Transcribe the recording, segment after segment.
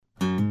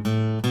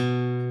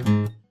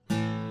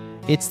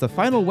It's the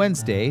final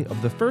Wednesday of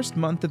the first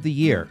month of the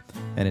year,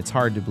 and it's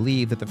hard to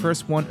believe that the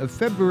first one of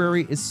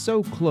February is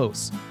so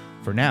close.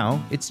 For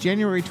now, it's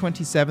January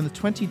 27th,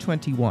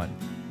 2021,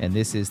 and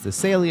this is the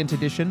Salient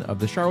edition of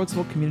the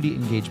Charlottesville Community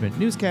Engagement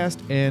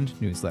Newscast and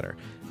Newsletter.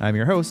 I'm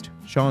your host,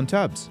 Sean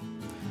Tubbs.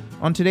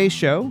 On today's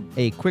show,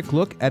 a quick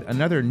look at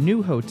another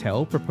new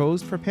hotel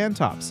proposed for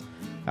Pantops.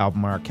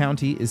 Albemarle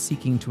County is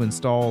seeking to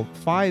install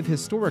 5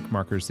 historic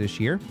markers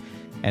this year,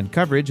 and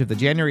coverage of the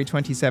January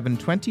 27,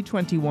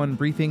 2021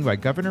 briefing by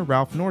Governor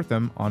Ralph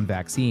Northam on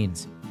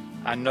vaccines.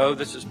 I know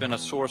this has been a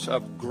source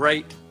of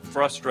great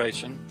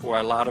frustration for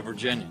a lot of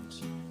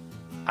Virginians.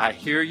 I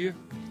hear you,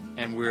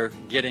 and we're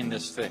getting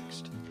this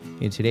fixed.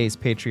 In today's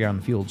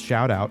Patreon-fueled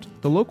shout-out,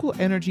 the Local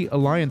Energy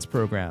Alliance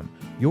program,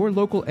 your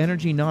local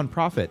energy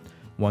nonprofit,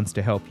 wants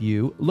to help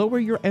you lower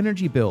your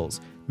energy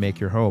bills, make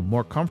your home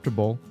more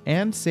comfortable,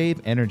 and save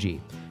energy.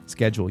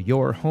 Schedule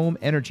your home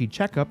energy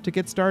checkup to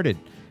get started.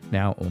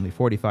 Now only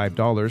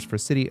 $45 for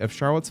City of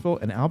Charlottesville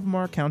and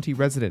Albemarle County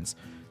residents.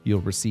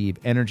 You'll receive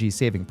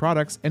energy-saving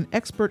products and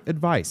expert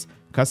advice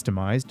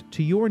customized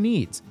to your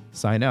needs.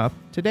 Sign up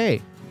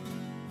today.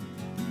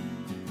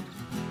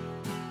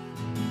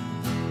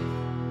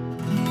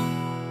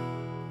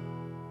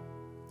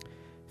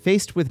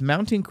 Faced with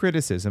mounting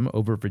criticism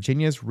over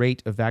Virginia's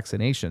rate of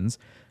vaccinations,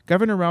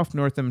 Governor Ralph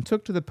Northam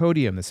took to the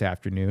podium this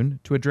afternoon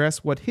to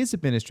address what his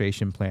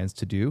administration plans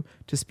to do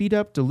to speed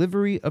up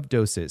delivery of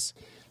doses.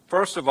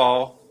 First of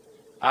all,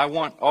 I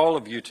want all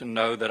of you to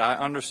know that I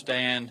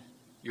understand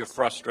your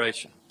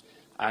frustration.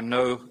 I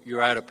know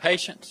you're out of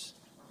patience,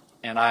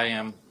 and I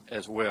am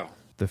as well.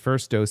 The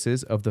first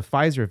doses of the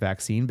Pfizer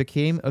vaccine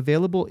became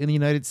available in the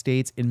United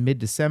States in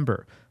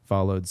mid-December,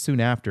 followed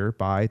soon after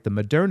by the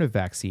Moderna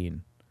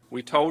vaccine.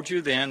 We told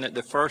you then that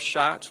the first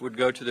shots would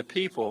go to the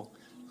people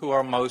who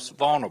are most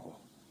vulnerable,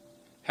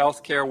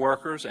 healthcare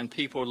workers and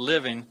people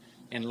living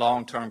in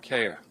long-term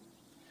care.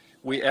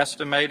 We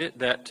estimated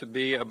that to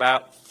be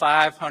about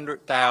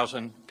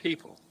 500,000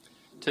 people.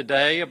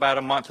 Today, about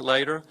a month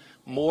later,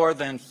 more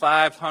than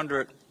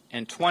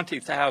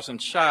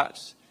 520,000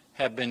 shots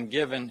have been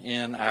given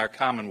in our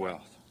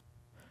Commonwealth.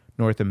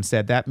 Northam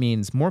said that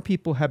means more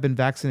people have been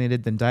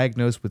vaccinated than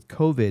diagnosed with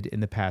COVID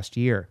in the past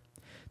year.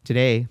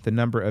 Today, the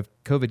number of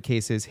COVID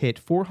cases hit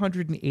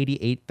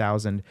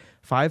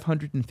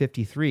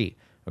 488,553,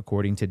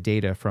 according to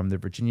data from the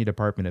Virginia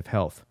Department of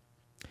Health.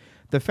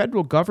 The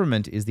federal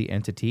government is the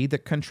entity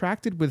that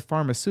contracted with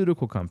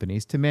pharmaceutical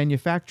companies to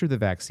manufacture the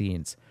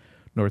vaccines.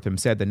 Northam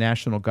said the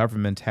national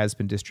government has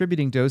been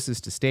distributing doses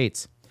to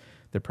states.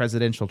 The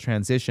presidential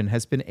transition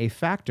has been a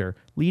factor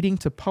leading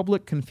to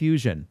public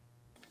confusion.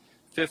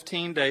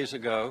 15 days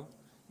ago,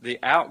 the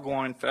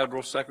outgoing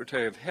federal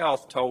Secretary of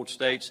Health told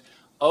states,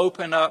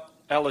 open up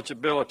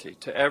eligibility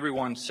to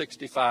everyone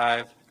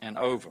 65 and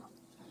over.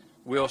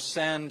 We'll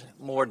send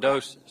more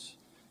doses.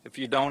 If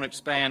you don't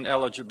expand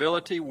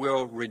eligibility,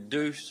 we'll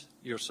reduce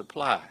your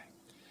supply.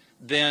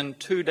 Then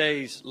 2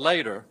 days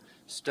later,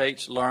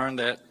 states learned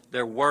that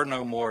there were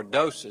no more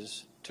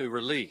doses to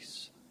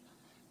release.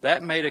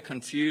 That made a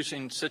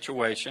confusing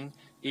situation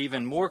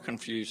even more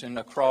confusing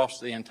across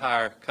the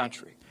entire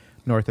country.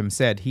 Northam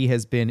said he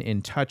has been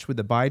in touch with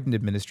the Biden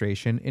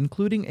administration,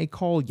 including a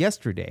call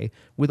yesterday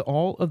with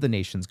all of the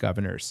nation's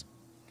governors.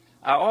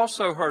 I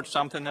also heard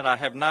something that I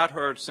have not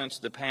heard since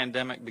the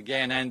pandemic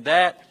began, and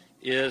that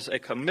is a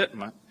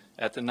commitment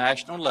at the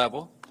national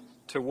level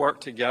to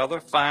work together,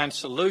 find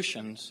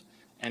solutions,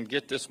 and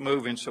get this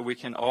moving so we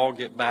can all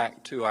get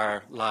back to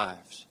our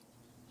lives.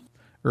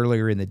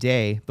 Earlier in the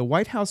day, the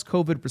White House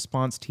COVID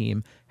response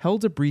team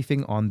held a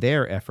briefing on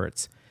their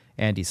efforts.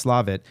 Andy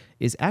Slavitt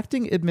is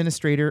acting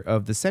administrator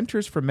of the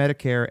Centers for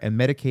Medicare and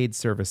Medicaid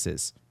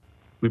Services.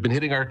 We've been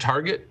hitting our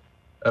target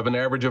of an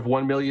average of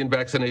 1 million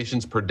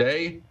vaccinations per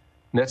day,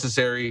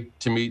 necessary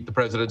to meet the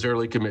president's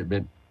early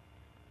commitment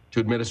to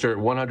administer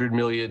 100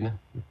 million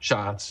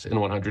shots in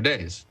 100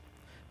 days.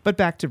 But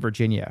back to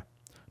Virginia.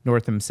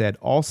 Northam said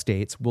all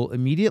states will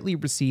immediately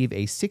receive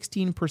a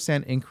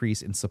 16%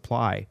 increase in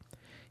supply.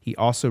 He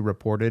also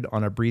reported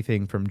on a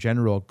briefing from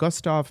General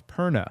Gustav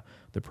Perna,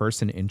 the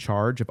person in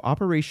charge of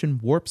Operation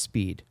Warp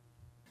Speed.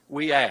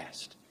 We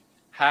asked,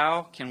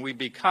 how can we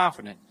be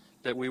confident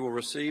that we will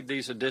receive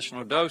these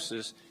additional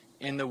doses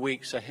in the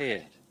weeks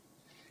ahead?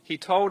 He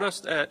told us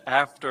that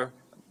after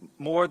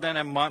more than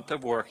a month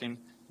of working,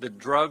 the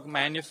drug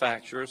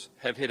manufacturers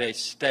have hit a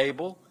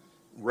stable,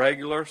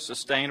 regular,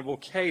 sustainable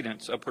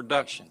cadence of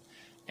production,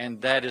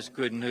 and that is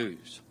good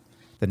news.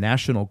 The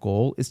national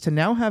goal is to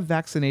now have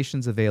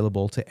vaccinations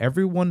available to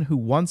everyone who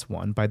wants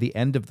one by the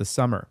end of the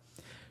summer.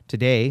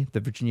 Today, the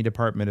Virginia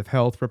Department of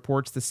Health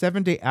reports the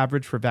 7-day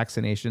average for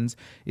vaccinations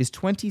is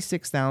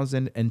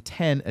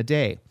 26,010 a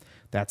day.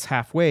 That's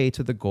halfway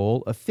to the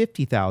goal of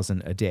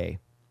 50,000 a day.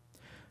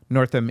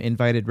 Northam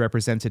invited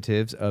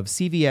representatives of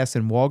CVS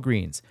and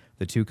Walgreens,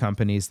 the two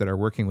companies that are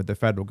working with the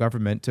federal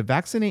government, to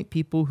vaccinate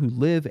people who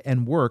live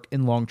and work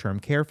in long-term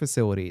care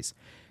facilities.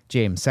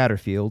 James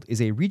Satterfield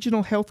is a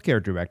regional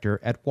healthcare director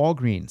at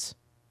Walgreens.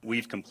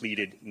 We've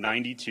completed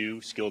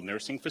 92 skilled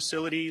nursing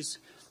facilities,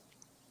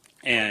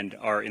 and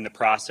are in the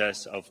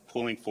process of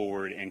pulling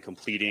forward and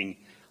completing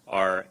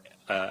our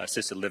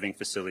assisted living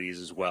facilities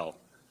as well.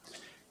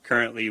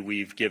 Currently,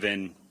 we've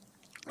given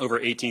over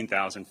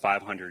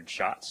 18,500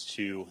 shots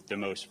to the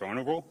most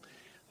vulnerable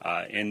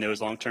in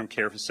those long-term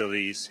care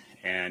facilities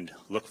and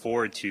look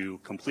forward to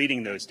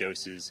completing those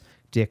doses.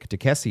 Dick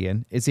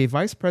Dekesian is a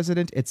vice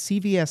president at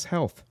CVS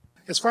Health.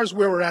 As far as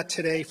where we're at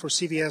today for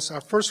CVS,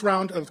 our first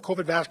round of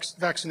COVID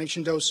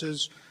vaccination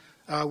doses,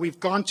 we've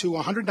gone to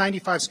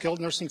 195 skilled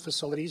nursing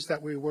facilities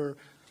that we were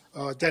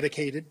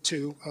dedicated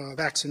to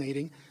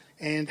vaccinating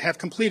and have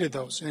completed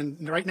those.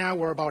 And right now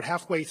we're about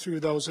halfway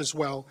through those as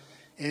well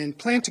and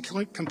plan to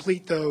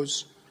complete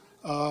those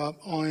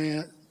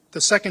on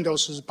the second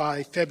doses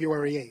by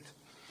February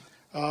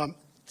 8th.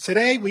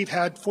 Today we've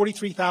had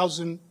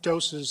 43,000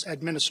 doses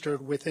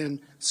administered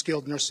within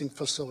skilled nursing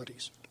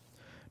facilities.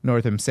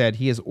 Northam said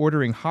he is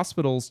ordering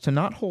hospitals to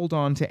not hold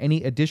on to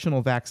any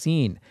additional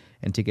vaccine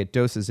and to get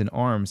doses in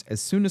arms as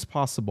soon as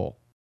possible.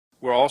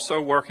 We're also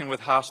working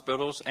with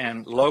hospitals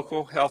and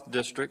local health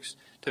districts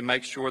to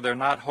make sure they're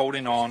not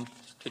holding on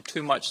to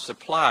too much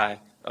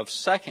supply of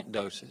second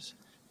doses,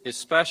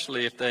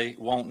 especially if they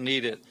won't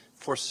need it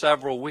for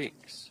several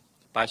weeks.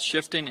 By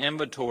shifting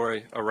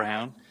inventory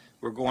around,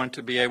 we're going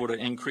to be able to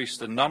increase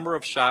the number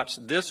of shots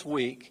this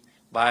week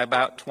by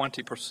about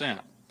 20%.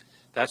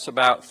 That's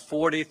about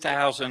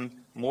 40,000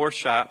 more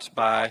shots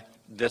by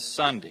this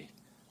Sunday,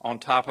 on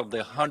top of the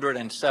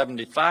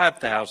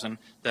 175,000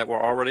 that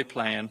were already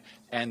planned,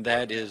 and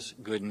that is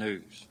good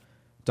news.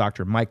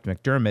 Dr. Mike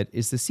McDermott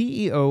is the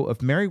CEO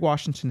of Mary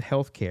Washington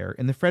Healthcare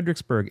in the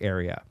Fredericksburg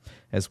area,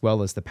 as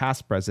well as the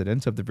past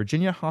president of the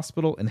Virginia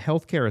Hospital and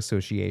Healthcare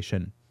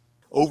Association.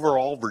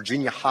 Overall,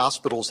 Virginia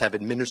hospitals have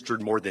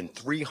administered more than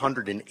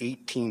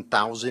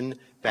 318,000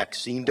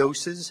 vaccine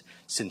doses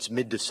since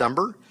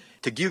mid-December.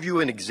 To give you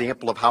an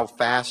example of how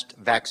fast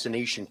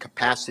vaccination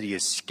capacity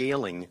is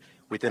scaling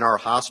within our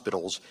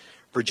hospitals,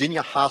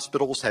 Virginia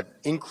hospitals have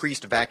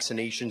increased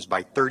vaccinations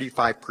by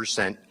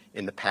 35%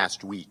 in the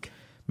past week.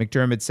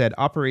 McDermott said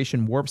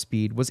Operation Warp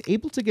Speed was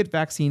able to get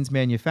vaccines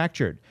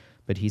manufactured,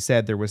 but he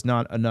said there was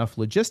not enough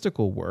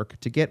logistical work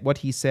to get what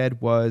he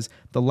said was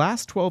the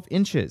last 12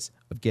 inches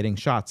of getting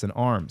shots in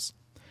arms.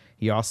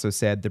 He also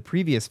said the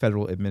previous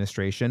federal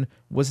administration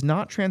was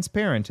not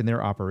transparent in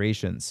their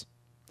operations.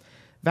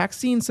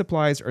 Vaccine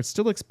supplies are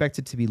still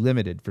expected to be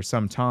limited for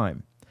some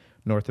time.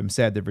 Northam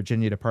said the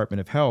Virginia Department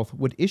of Health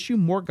would issue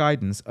more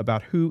guidance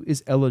about who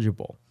is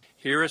eligible.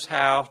 Here is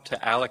how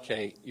to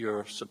allocate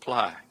your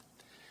supply.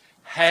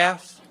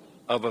 Half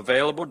of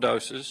available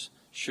doses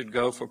should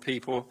go for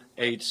people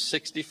age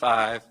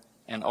 65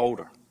 and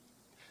older.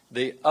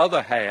 The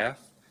other half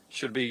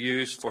should be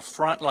used for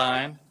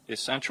frontline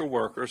essential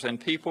workers and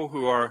people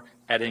who are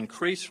at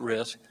increased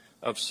risk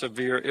of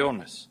severe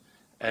illness,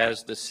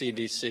 as the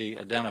CDC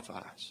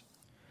identifies.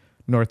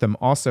 Northam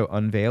also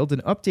unveiled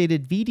an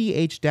updated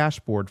VDH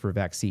dashboard for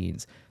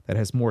vaccines that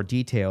has more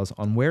details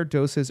on where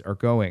doses are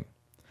going.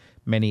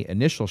 Many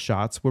initial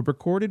shots were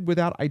recorded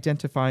without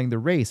identifying the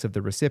race of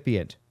the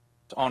recipient.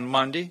 On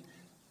Monday,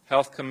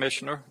 Health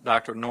Commissioner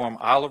Dr. Norm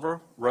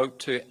Oliver wrote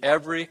to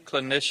every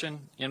clinician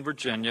in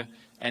Virginia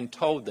and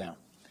told them,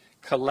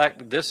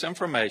 collect this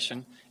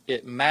information,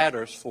 it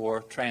matters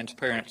for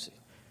transparency.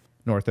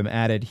 Northam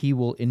added he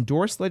will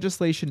endorse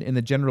legislation in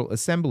the General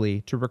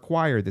Assembly to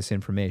require this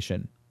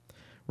information.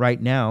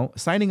 Right now,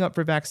 signing up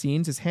for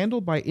vaccines is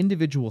handled by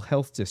individual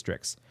health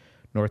districts.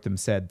 Northam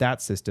said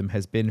that system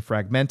has been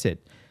fragmented,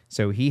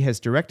 so he has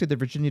directed the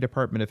Virginia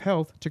Department of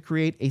Health to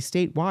create a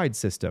statewide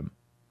system.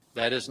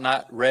 That is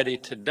not ready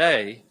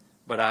today,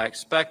 but I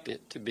expect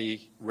it to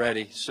be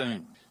ready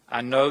soon.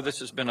 I know this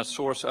has been a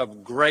source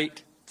of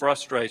great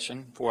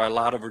frustration for a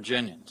lot of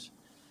Virginians.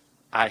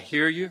 I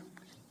hear you,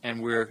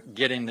 and we're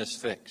getting this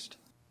fixed.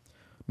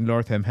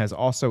 Northam has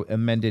also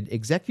amended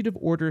Executive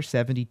Order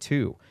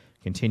 72,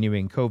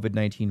 continuing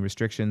COVID-19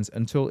 restrictions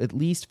until at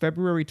least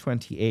February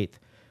 28th.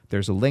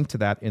 There's a link to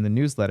that in the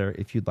newsletter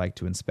if you'd like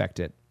to inspect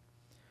it.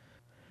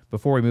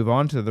 Before we move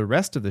on to the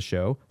rest of the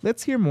show,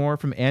 let's hear more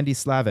from Andy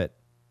Slavitt.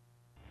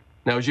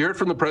 Now, as you heard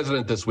from the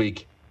president this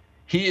week,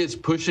 he is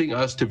pushing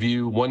us to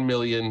view 1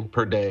 million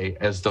per day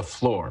as the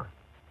floor,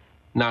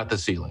 not the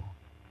ceiling.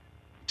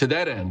 To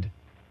that end,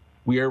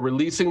 we are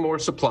releasing more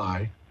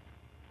supply,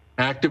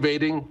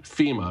 activating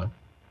FEMA,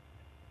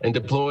 and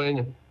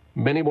deploying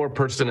many more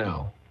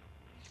personnel.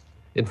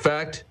 In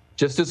fact,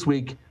 just this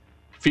week,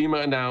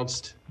 FEMA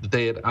announced that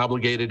they had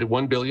obligated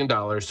 $1 billion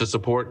to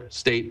support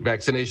state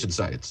vaccination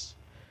sites.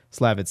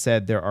 Slavitt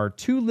said there are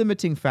two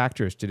limiting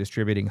factors to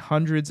distributing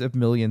hundreds of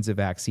millions of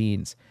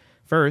vaccines.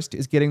 First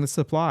is getting the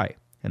supply,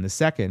 and the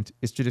second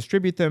is to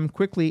distribute them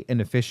quickly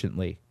and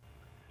efficiently.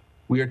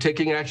 We are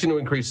taking action to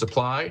increase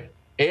supply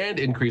and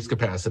increase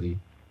capacity.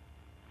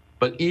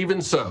 But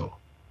even so,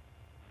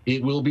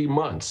 it will be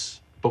months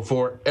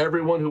before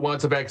everyone who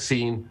wants a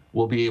vaccine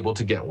will be able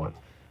to get one.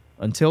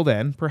 Until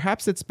then,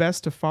 perhaps it's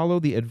best to follow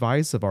the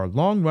advice of our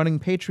long-running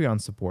Patreon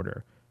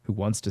supporter, who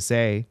wants to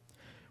say,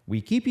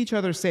 "We keep each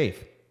other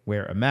safe.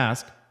 Wear a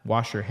mask,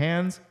 wash your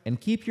hands, and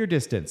keep your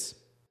distance."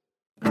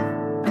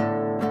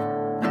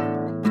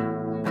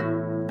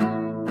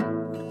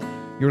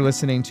 You're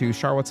listening to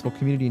Charlottesville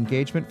Community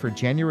Engagement for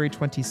January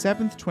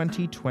 27th,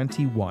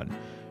 2021.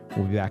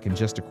 We'll be back in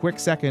just a quick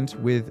second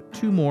with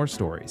two more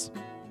stories.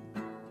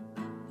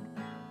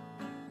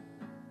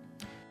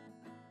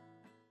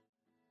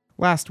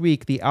 Last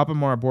week, the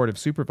Albemarle Board of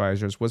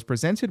Supervisors was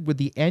presented with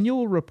the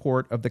annual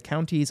report of the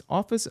county's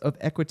Office of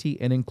Equity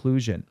and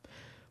Inclusion.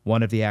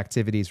 One of the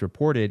activities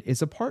reported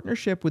is a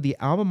partnership with the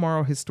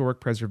Albemarle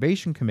Historic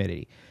Preservation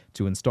Committee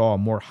to install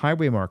more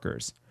highway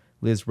markers.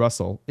 Liz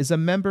Russell is a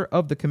member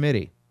of the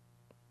committee.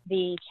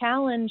 The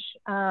challenge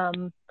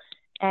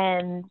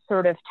and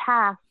sort of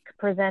task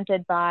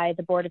presented by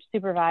the Board of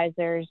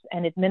Supervisors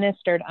and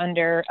administered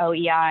under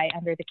OEI,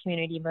 under the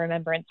Community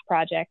Remembrance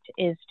Project,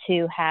 is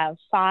to have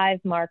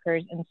 5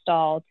 markers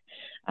installed,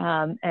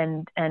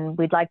 and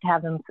we'd like to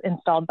have them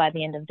installed by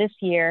the end of this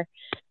year,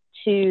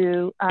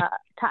 to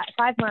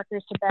 5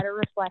 markers to better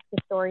reflect the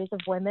stories of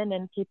women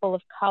and people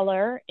of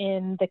color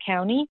in the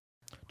county.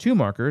 2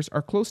 markers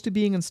are close to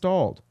being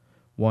installed.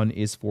 One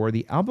is for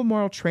the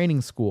Albemarle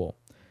Training School,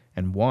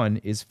 and one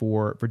is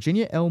for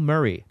Virginia L.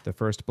 Murray, the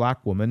first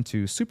Black woman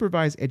to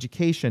supervise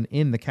education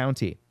in the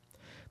county.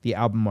 The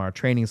Albemarle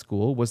Training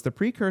School was the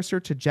precursor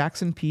to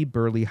Jackson P.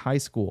 Burley High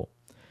School.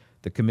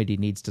 The committee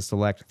needs to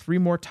select 3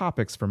 more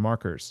topics for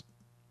markers.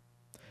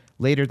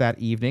 Later that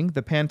evening,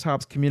 the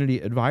Pantops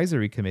Community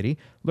Advisory Committee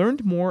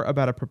learned more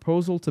about a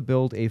proposal to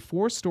build a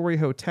 4-story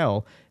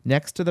hotel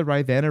next to the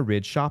Rivanna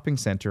Ridge Shopping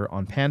Center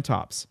on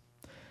Pantops.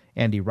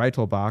 Andy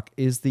Reitelbach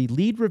is the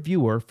lead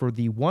reviewer for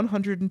the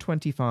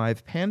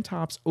 125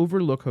 Pantops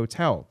Overlook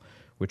Hotel,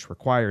 which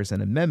requires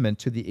an amendment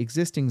to the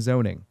existing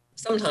zoning.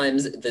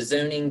 Sometimes the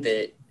zoning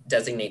that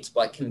designates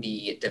what can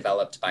be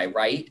developed by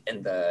right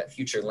and the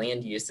future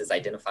land use as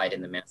identified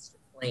in the master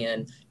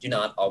plan do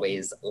not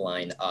always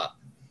line up.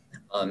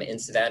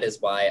 And so that is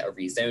why a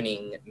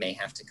rezoning may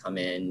have to come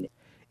in.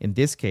 In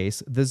this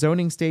case, the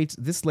zoning states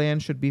this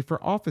land should be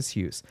for office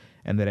use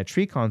and that a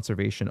tree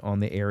conservation on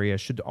the area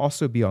should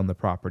also be on the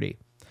property.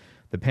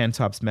 The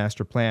Pantops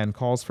master plan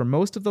calls for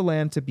most of the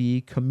land to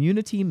be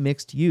community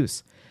mixed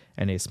use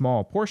and a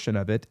small portion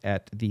of it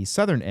at the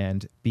southern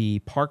end be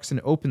parks and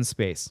open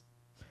space.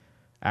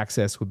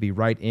 Access would be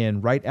right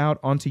in, right out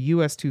onto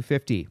US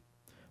 250.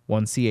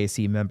 One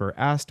CAC member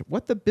asked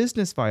what the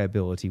business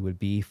viability would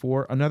be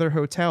for another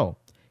hotel.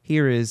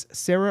 Here is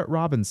Sarah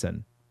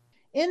Robinson.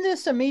 In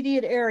this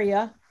immediate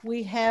area,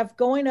 we have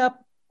going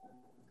up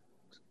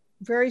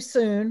very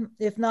soon,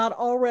 if not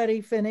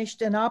already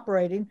finished and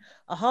operating,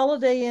 a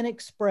Holiday Inn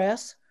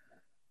Express,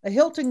 a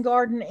Hilton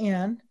Garden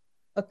Inn,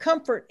 a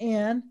Comfort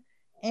Inn,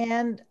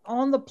 and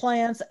on the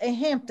plans, a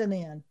Hampton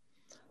Inn.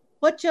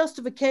 What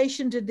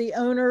justification did the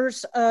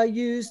owners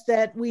use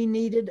that we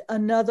needed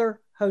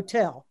another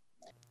hotel?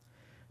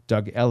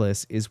 Doug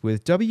Ellis is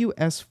with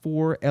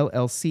WS4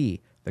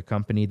 LLC, the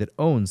company that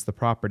owns the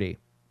property.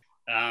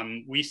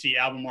 We see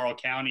Albemarle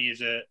County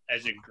as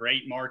a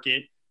great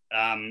market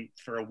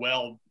for a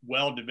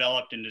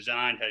well-developed and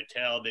designed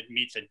hotel that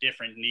meets a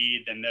different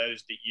need than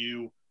those that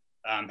you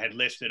had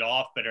listed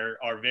off, but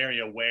are very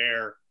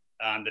aware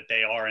that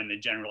they are in the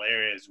general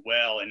area as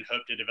well, and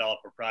hope to develop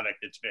a product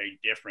that's very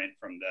different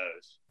from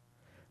those.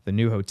 The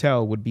new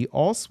hotel would be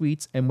all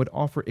suites and would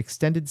offer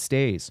extended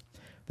stays.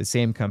 The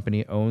same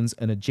company owns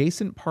an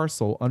adjacent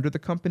parcel under the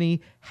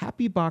company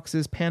Happy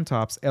Boxes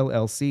Pantops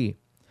LLC.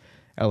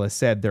 Ellis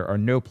said there are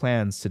no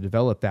plans to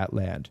develop that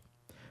land.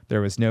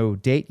 There is no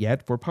date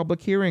yet for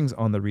public hearings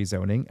on the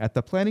rezoning at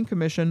the Planning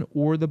Commission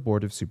or the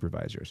Board of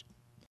Supervisors.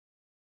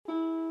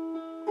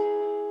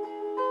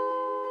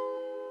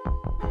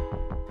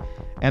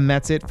 And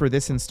that's it for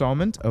this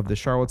installment of the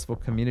Charlottesville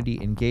Community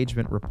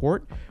Engagement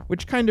Report,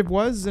 which kind of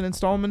was an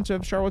installment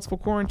of Charlottesville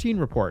Quarantine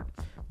Report,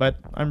 but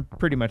I'm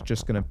pretty much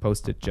just going to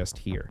post it just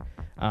here.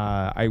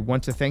 I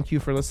want to thank you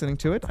for listening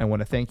to it. I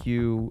want to thank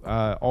you,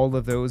 all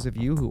of those of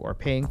you who are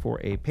paying for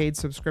a paid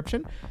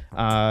subscription.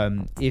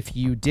 If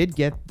you did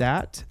get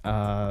that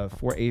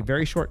for a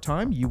very short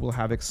time, you will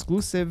have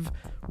exclusive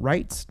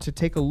rights to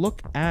take a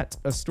look at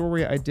a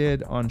story I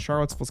did on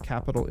Charlottesville's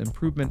Capital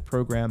Improvement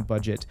Program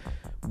budget,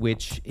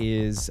 which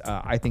is,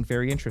 I think,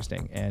 very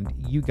interesting. And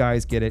you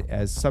guys get it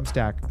as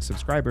Substack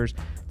subscribers.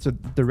 So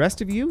the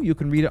rest of you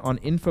can read it on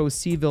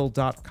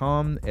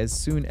infocville.com as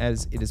soon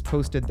as it is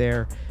posted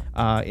there.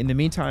 In the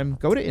meantime,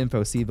 go to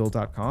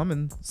infocville.com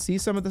and see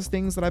some of the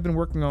things that I've been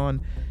working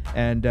on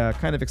and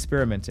kind of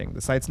experimenting.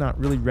 The site's not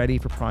really ready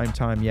for prime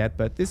time yet,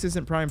 but this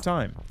isn't prime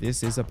time.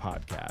 This is a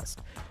podcast,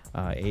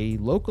 a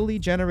locally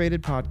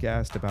generated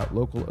podcast about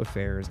local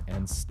affairs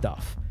and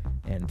stuff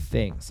and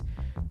things.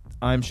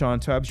 I'm Sean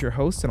Tubbs, your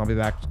host, and I'll be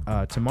back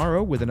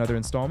tomorrow with another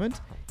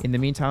installment. In the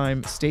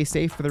meantime, stay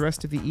safe for the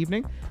rest of the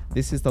evening.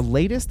 This is the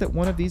latest that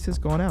one of these has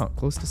gone out,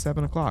 close to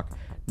 7 o'clock.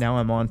 Now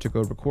I'm on to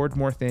go record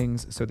more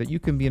things so that you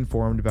can be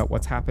informed about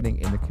what's happening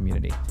in the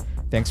community.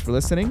 Thanks for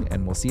listening,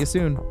 and we'll see you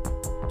soon.